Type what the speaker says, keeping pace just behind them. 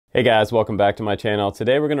Hey guys, welcome back to my channel.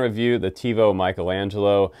 Today we're going to review the TEVO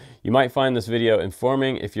Michelangelo. You might find this video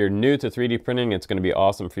informating. If you're new to 3D printing, it's going to be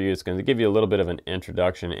awesome for you. It's going to give you a little bit of an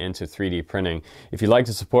introduction into 3D printing. If you'd like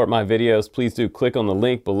to support my videos, please do click on the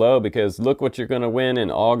link below because look what you're going to win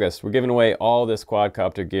in August. We're giving away all this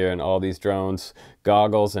quadcopter gear and all these drones,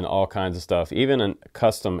 goggles, and all kinds of stuff, even a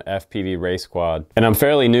custom FPV race quad. And I'm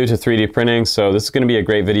fairly new to 3D printing, so this is going to be a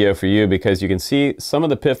great video for you because you can see some of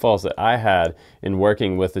the pitfalls that I had in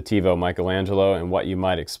working with the TEVO Michelangelo and what you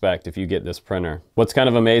might expect if you get this printer. What's kind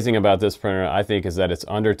of amazing about this printer, I think, is that it's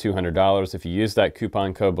under $200. If you use that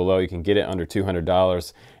coupon code below, you can get it under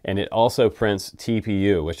 $200. And it also prints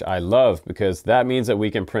TPU, which I love because that means that we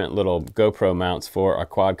can print little GoPro mounts for our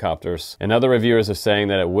quadcopters. And other reviewers are saying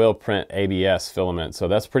that it will print ABS filament, so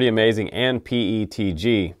that's pretty amazing, and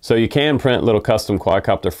PETG. So you can print little custom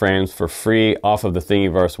quadcopter frames for free off of the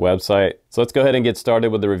Thingiverse website. So let's go ahead and get started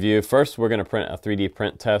with the review. First, we're going to print a 3D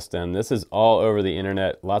print test, and this is all over the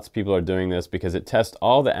internet. Lots of people are doing this because it tests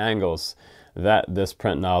all the angles that this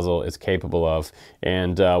print nozzle is capable of,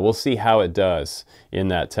 and we'll see how it does in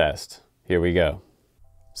that test. Here we go.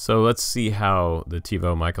 So let's see how the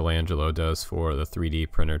TEVO Michelangelo does for the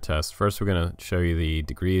 3D printer test. First, we're going to show you the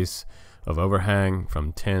degrees of overhang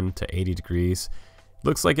from 10 to 80 degrees.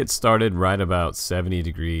 Looks like it started right about 70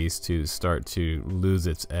 degrees to start to lose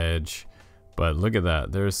its edge. But look at that,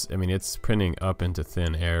 it's printing up into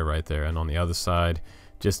thin air right there, and on the other side,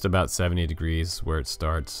 just about 70 degrees where it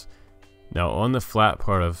starts. Now on the flat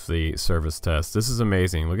part of the surface test, this is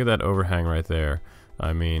amazing. Look at that overhang right there.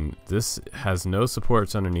 I mean, this has no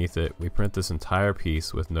supports underneath it. We print this entire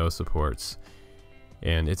piece with no supports,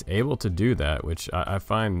 and it's able to do that, which I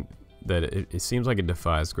find that it seems like it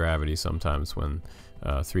defies gravity sometimes when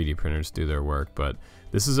 3D printers do their work. But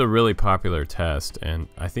this is a really popular test, and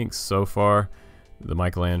I think so far the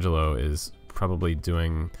Michelangelo is probably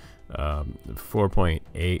doing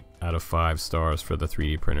 4.8 out of 5 stars for the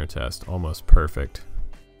 3D printer test, almost perfect.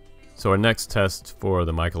 So our next test for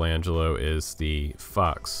the Michelangelo is the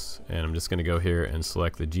Fox, and I'm just going to go here and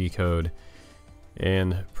select the G code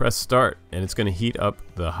and press start, and it's going to heat up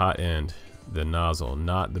the hot end, the nozzle,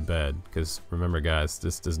 not the bed, because remember guys,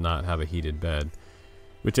 this does not have a heated bed,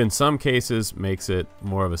 which in some cases makes it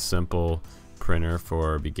more of a simple printer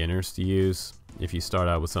for beginners to use. If you start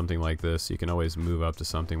out with something like this, you can always move up to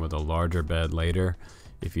something with a larger bed later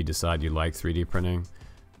if you decide you like 3D printing,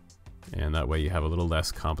 and that way you have a little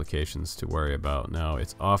less complications to worry about. Now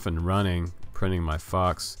it's off and running, printing my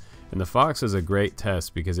Fox, and the Fox is a great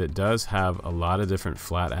test because it does have a lot of different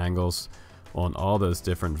flat angles on all those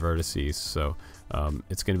different vertices, so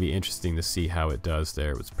it's going to be interesting to see how it does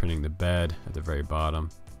there. It's printing the bed at the very bottom,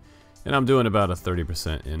 and I'm doing about a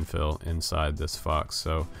 30% infill inside this Fox,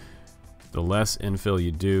 so the less infill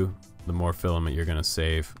you do, the more filament you're going to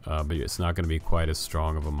save, but it's not going to be quite as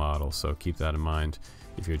strong of a model, so keep that in mind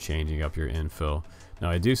if you're changing up your infill. Now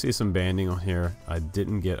I do see some banding on here. I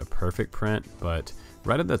didn't get a perfect print, but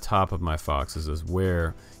right at the top of my Foxes is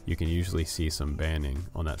where you can usually see some banding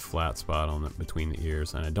on that flat spot on between the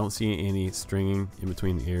ears, and I don't see any stringing in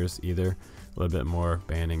between the ears either. A little bit more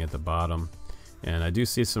banding at the bottom, and I do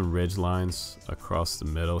see some ridge lines across the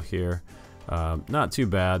middle here. Not too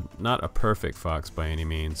bad, not a perfect Fox by any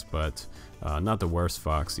means, but not the worst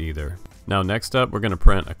Fox either. Now next up, we're going to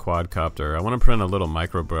print a quadcopter. I want to print a little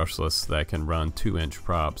micro brushless that can run 2-inch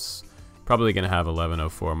props. Probably going to have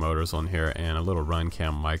 1104 motors on here and a little run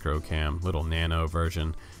cam micro cam, little nano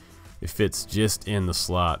version. It fits just in the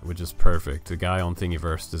slot, which is perfect. The guy on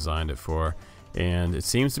Thingiverse designed it for, and it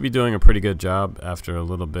seems to be doing a pretty good job after a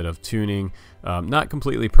little bit of tuning. Not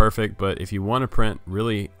completely perfect, but if you want to print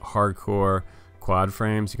really hardcore quad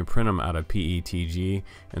frames, you can print them out of PETG,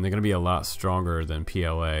 and they're going to be a lot stronger than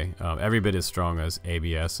PLA. Every bit as strong as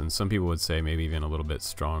ABS, and some people would say maybe even a little bit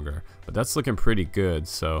stronger, but that's looking pretty good.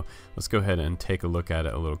 So let's go ahead and take a look at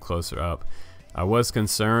it a little closer up. I was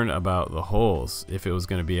concerned about the holes, if it was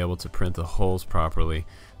going to be able to print the holes properly.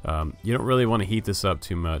 You don't really want to heat this up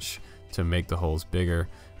too much to make the holes bigger.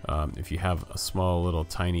 If you have a small little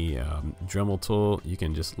tiny Dremel tool, you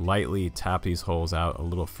can just lightly tap these holes out a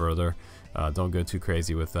little further. Don't go too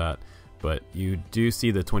crazy with that, but you do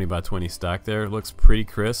see the 20x20 stack there. It looks pretty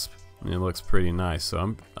crisp and it looks pretty nice,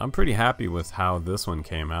 so I'm pretty happy with how this one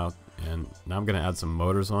came out. And now I'm going to add some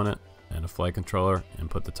motors on it and a flight controller and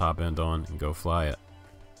put the top end on and go fly it.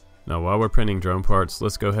 Now while we're printing drone parts,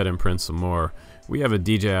 let's go ahead and print some more. We have a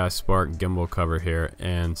DJI Spark gimbal cover here,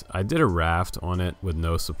 and I did a raft on it with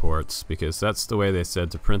no supports because that's the way they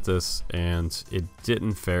said to print this, and it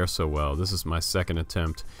didn't fare so well. This is my second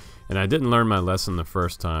attempt, and I didn't learn my lesson the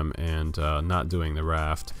first time and not doing the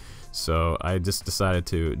raft. So I just decided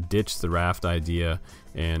to ditch the raft idea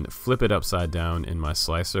and flip it upside down in my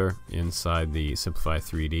slicer inside the Simplify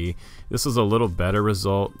 3D. This is a little better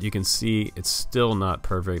result. You can see it's still not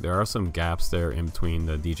perfect. There are some gaps there in between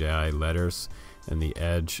the DJI letters and the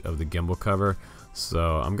edge of the gimbal cover.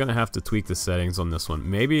 So I'm gonna have to tweak the settings on this one.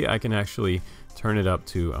 Maybe I can actually turn it up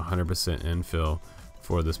to 100% infill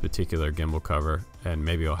for this particular gimbal cover, and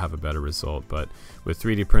maybe I'll have a better result. But with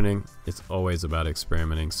 3D printing, it's always about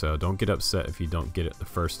experimenting, so don't get upset if you don't get it the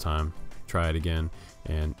first time. Try it again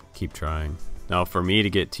and keep trying. Now for me to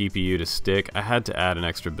get TPU to stick, I had to add an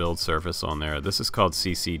extra build surface on there. This is called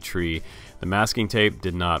CC Tree. The masking tape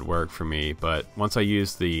did not work for me, but once I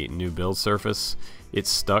used the new build surface, it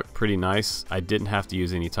stuck pretty nice. I didn't have to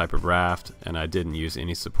use any type of raft, and I didn't use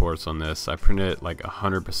any supports on this. I printed it like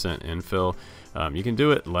 100% infill. You can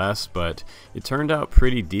do it less, but it turned out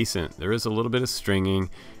pretty decent. There is a little bit of stringing,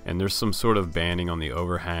 and there's some sort of banding on the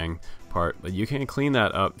overhang part, but you can clean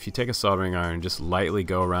that up. If you take a soldering iron and just lightly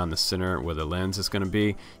go around the center where the lens is going to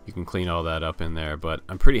be, you can clean all that up in there. But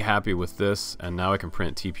I'm pretty happy with this, and now I can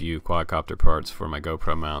print TPU quadcopter parts for my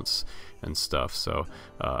GoPro mounts and stuff. So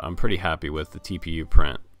I'm pretty happy with the TPU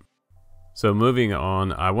print. So moving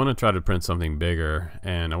on, I want to try to print something bigger,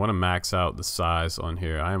 and I want to max out the size on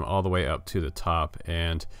here. I am all the way up to the top,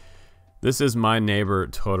 and this is my neighbor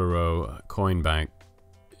Totoro coin bank.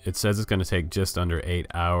 It says it's going to take just under 8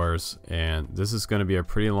 hours, and this is going to be a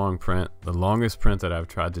pretty long print, the longest print that I've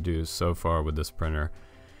tried to do so far with this printer.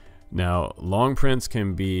 Now, long prints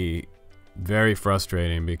can be very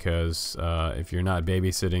frustrating because if you're not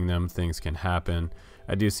babysitting them, things can happen.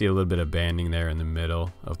 I do see a little bit of banding there in the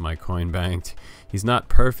middle of my coin bank. He's not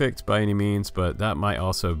perfect by any means, but that might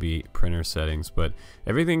also be printer settings. But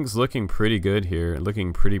everything's looking pretty good here,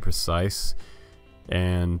 looking pretty precise.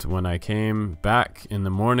 And when I came back in the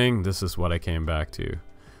morning, this is what I came back to.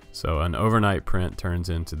 So an overnight print turns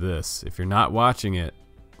into this. If you're not watching it,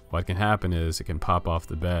 what can happen is it can pop off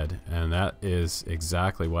the bed, and that is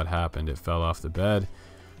exactly what happened. It fell off the bed,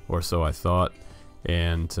 or so I thought.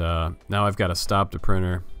 And now I've got to stop the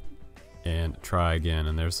printer and try again,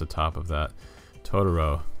 and there's the top of that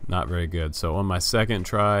Totoro. Not very good. So on my second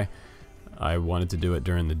try, I wanted to do it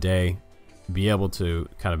during the day, be able to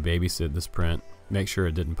kind of babysit this print, make sure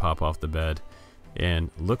it didn't pop off the bed,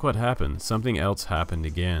 and look what happened. Something else happened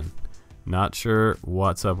again. Not sure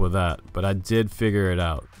what's up with that, but I did figure it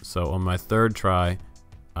out. So on my third try,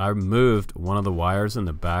 I moved one of the wires in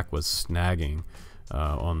the back was snagging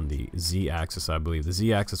on the Z-axis, I believe. The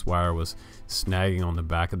Z-axis wire was snagging on the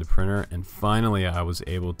back of the printer, and finally I was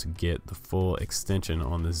able to get the full extension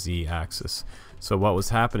on the Z-axis. So what was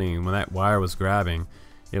happening when that wire was grabbing,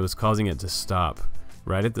 it was causing it to stop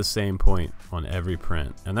right at the same point on every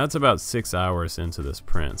print, and that's about 6 hours into this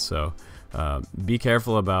print. So be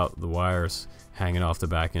careful about the wires hanging off the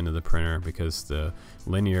back end of the printer, because the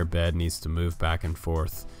linear bed needs to move back and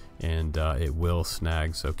forth, and it will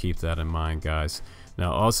snag, so keep that in mind, guys.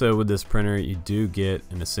 Now also with this printer, you do get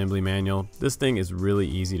an assembly manual. This thing is really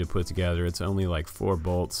easy to put together. It's only like 4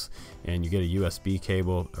 bolts, and you get a USB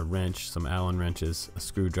cable, a wrench, some Allen wrenches, a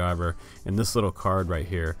screwdriver, and this little card right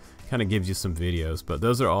here kind of gives you some videos, but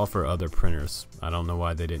those are all for other printers. I don't know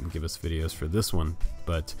why they didn't give us videos for this one,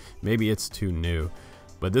 but maybe it's too new.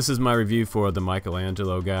 But this is my review for the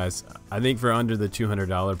Michelangelo, guys. I think for under the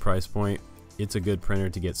 $200 price point, it's a good printer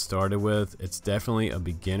to get started with. It's definitely a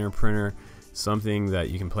beginner printer, something that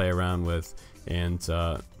you can play around with and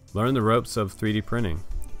learn the ropes of 3D printing.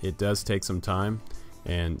 It does take some time,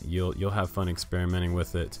 and you'll have fun experimenting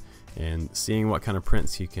with it and seeing what kind of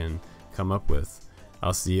prints you can come up with.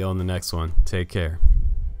 I'll see you on the next one. Take care.